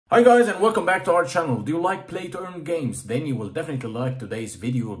Hi guys, and welcome back to our channel. Do you like play to earn games? Then you will definitely like today's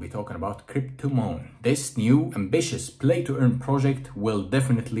video. We'll be talking about Kryptomon. This new ambitious play to earn project will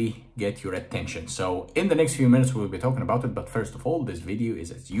definitely get your attention. So in the next few minutes we'll be talking about it, but first of all, this video is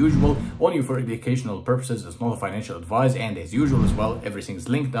as usual only for educational purposes. It's not a financial advice, and as usual as well, everything's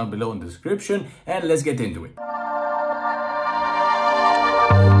linked down below in the description, and let's get into it.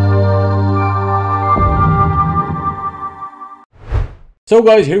 So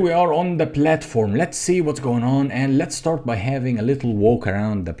guys, here we are on the platform. Let's see what's going on, and let's start by having a little walk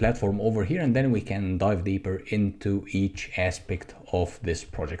around the platform over here, and then we can dive deeper into each aspect of this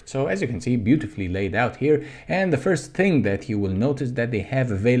project. So as you can see, beautifully laid out here, and the first thing that you will notice that they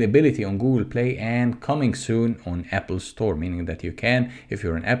have availability on Google Play and coming soon on Apple Store, meaning that you can, if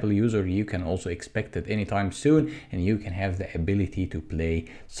you're an Apple user, you can also expect it anytime soon, and you can have the ability to play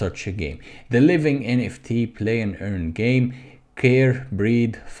such a game. The living NFT play and earn game. Care,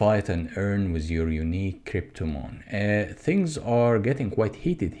 breed, fight and earn with your unique Kryptomon. Things are getting quite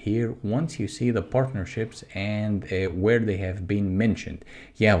heated here once you see the partnerships and where they have been mentioned.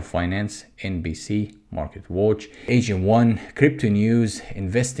 Yahoo Finance, NBC, Market Watch, Asian One, Crypto News,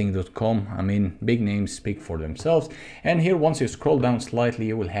 Investing.com. I mean, big names speak for themselves. And here, once you scroll down slightly,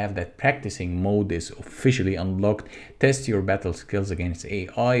 you will have that practicing mode is officially unlocked. Test your battle skills against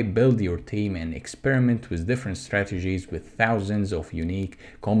AI, build your team and experiment with different strategies with thousands of unique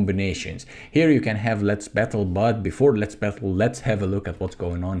combinations. Here you can have Let's Battle, but before Let's Battle, let's have a look at what's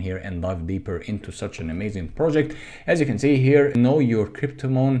going on here and dive deeper into such an amazing project. As you can see here, know your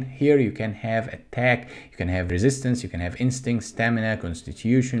Kryptomon. Here you can have attack, you can have resistance, you can have instinct, stamina,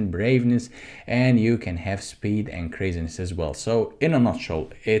 constitution, braveness, and you can have speed and craziness as well. So in a nutshell,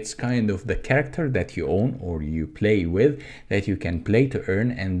 it's kind of the character that you own or you play with that you can play to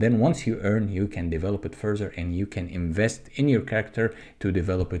earn, and then once you earn, you can develop it further and you can invest in your character to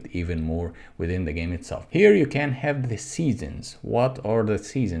develop it even more within the game itself. Here you can have the seasons. What are the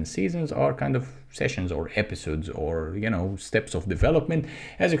seasons? Seasons are kind of sessions or episodes or, you know, steps of development.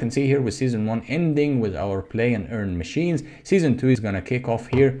 As you can see here, with season 1 ending with our play and earn machines, season 2 is gonna kick off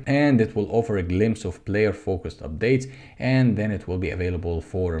here, and it will offer a glimpse of player focused updates, and then it will be available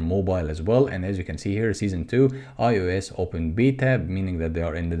for mobile as well. And as you can see here, season 2 iOS open beta, meaning that they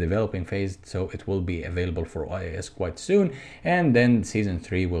are in the developing phase, so it will be available for iOS quite soon. And then season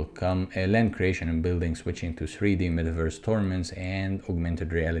 3 will come, land creation and building, switching to 3D metaverse tournaments and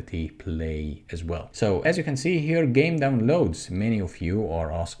augmented reality play as well. So as you can see here, game downloads. Many of you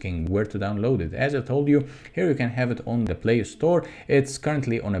are asking where to download it. As I told you, here you can have it on the Play Store. It's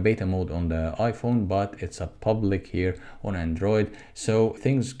currently on a beta mode on the iPhone, but it's a public here on Android, so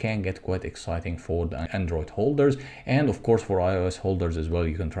things can get quite exciting for the Android holders, and of course for iOS holders as well.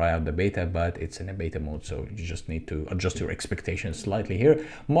 You can try out the beta, but it's in a beta mode, so you just need to adjust your expectations slightly here.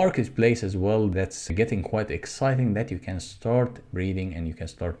 Marketplace as well, that's getting quite exciting, that you can start breeding and you can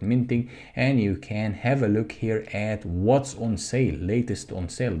start minting, and you can have a look here at what's on sale, latest on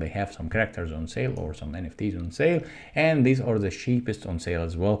sale. They have some characters on sale or some NFTs on sale, and these are the cheapest on sale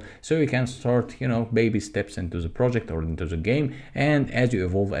as well. So you can start, you know, baby steps into the project or into the game, and as you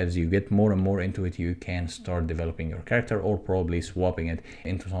evolve, as you get more and more into it, you can start developing your character or probably swapping it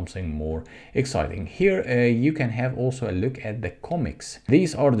into something more exciting. Here you can have also a look at the comics.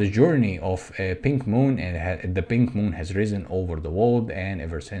 These are the journey of Pink Moon, and the Pink Moon has risen over the world, and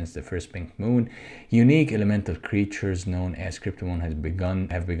ever since the first Pink Moon, unique elemental creatures known as Kryptomon have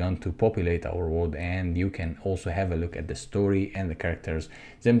begun to populate our world, and you can also have a look at the story and the characters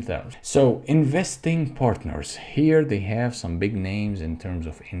themselves. So investing partners, here they have some big names in terms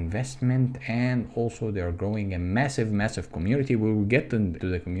of investment, and also they are growing a massive community. We will get into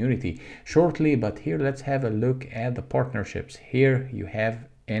the community shortly, but here let's have a look at the partnerships. Here you have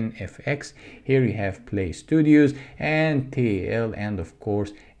NFX, here you have Play Studios and TAL, and of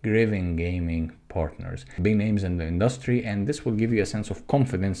course Griffin Gaming partners, big names in the industry, and this will give you a sense of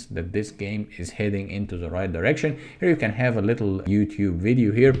confidence that this game is heading into the right direction. Here you can have a little YouTube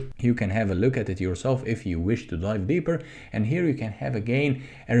video here. You can have a look at it yourself if you wish to dive deeper, and here you can have again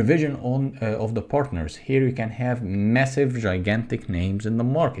a revision on of the partners. Here you can have massive gigantic names in the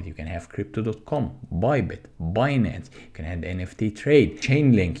market. You can have Crypto.com, Bybit, Binance, you can have NFT Trade,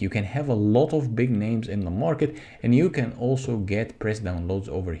 Chainlink. You can have a lot of big names in the market, and you can also get press downloads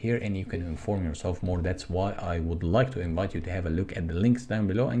over here, and you can inform yourself more. That's why I would like to invite you to have a look at the links down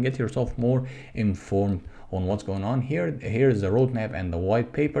below and get yourself more informed on what's going on here. Here's the roadmap and the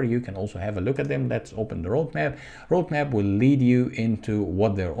white paper. You can also have a look at them. Let's open the roadmap. Roadmap will lead you into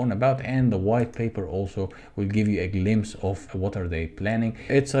what they're on about, and the white paper also will give you a glimpse of what are they planning.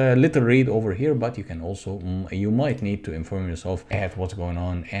 It's a little read over here, but you can also you might need to inform yourself at what's going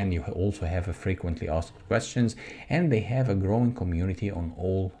on, and you also have a frequently asked questions, and they have a growing community on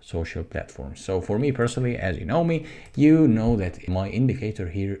all social platforms. So for me personally, as you know me, you know that my indicator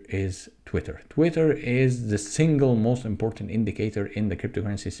here is Twitter. Twitter is the single most important indicator in the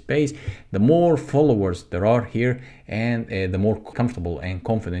cryptocurrency space. The more followers there are here, and the more comfortable and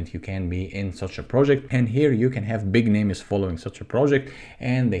confident you can be in such a project. And here you can have big names following such a project,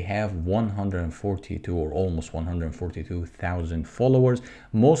 and they have 142 or almost 142,000 followers.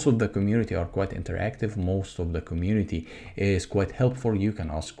 Most of the community are quite interactive. Most of the community is quite helpful. You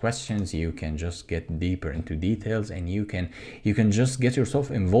can ask questions, you can just get deeper into details, and you can just get yourself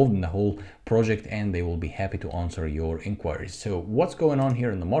involved in the whole project, and they will be happy to answer your inquiries. So what's going on here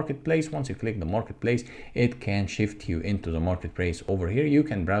in the marketplace? Once you click the marketplace, it can shift you into the marketplace over here. You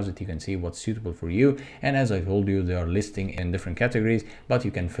can browse it, you can see what's suitable for you, and as I told you, they are listing in different categories, but you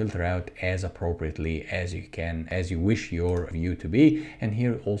can filter out as appropriately as you can, as you wish your view to be. And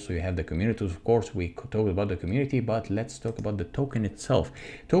here also you have the communities. Of course, we could talk about the community, but let's talk about the token itself.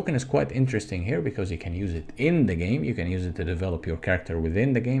 Token is quite interesting here because you can use it in the game, you can use it to develop your character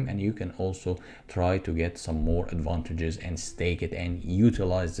within the game, and you can also try to get some more advantages and stake it and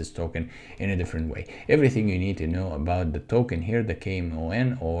utilize this token in a different way. Everything you need to know about the token here, the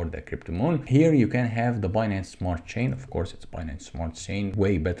KMON or the Kryptomon. Here you can have the Binance Smart Chain. Of course, it's Binance Smart Chain,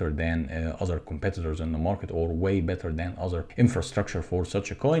 way better than other competitors in the market, or way better than other infrastructure for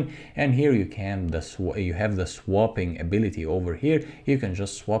such a coin. And here you can you have the swapping ability over here. You can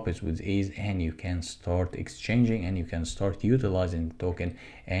just swap it with ease, and you can start exchanging, and you can start utilizing the token,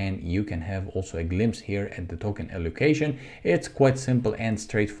 and you can have also a glimpse here at the token allocation. It's quite simple and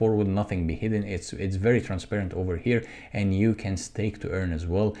straightforward, nothing be hidden. It's very transparent over here, and you can stake to earn as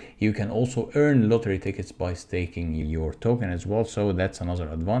well. You can also earn lottery tickets by staking your token as well, so that's another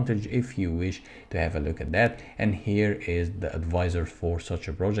advantage if you wish to have a look at that. And here is the advisor for such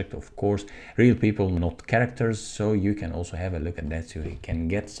a project. Of course, real people, not characters, so you can also have a look at that, so you can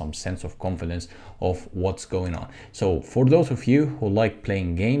get some sense of confidence of what's going on. So for those of you who like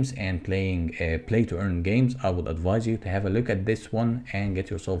playing games and playing play to earn games, I would advise you to have a look at this one and get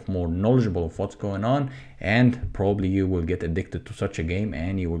yourself more knowledgeable of what's going on, and probably you will get addicted to such a game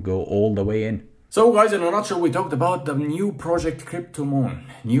and you will go all the way in. So guys, in a nutshell, we talked about the new project Kryptomon,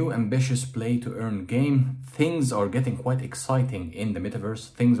 new ambitious play to earn game. Things are getting quite exciting in the metaverse.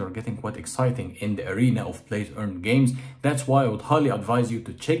 Things are getting quite exciting in the arena of play to earn games. That's why I would highly advise you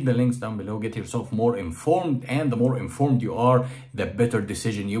to check the links down below, get yourself more informed, and the more informed you are, the better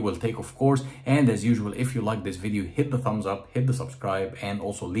decision you will take, of course. And as usual, if you like this video, hit the thumbs up, hit the subscribe, and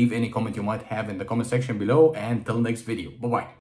also leave any comment you might have in the comment section below. And till next video, bye bye.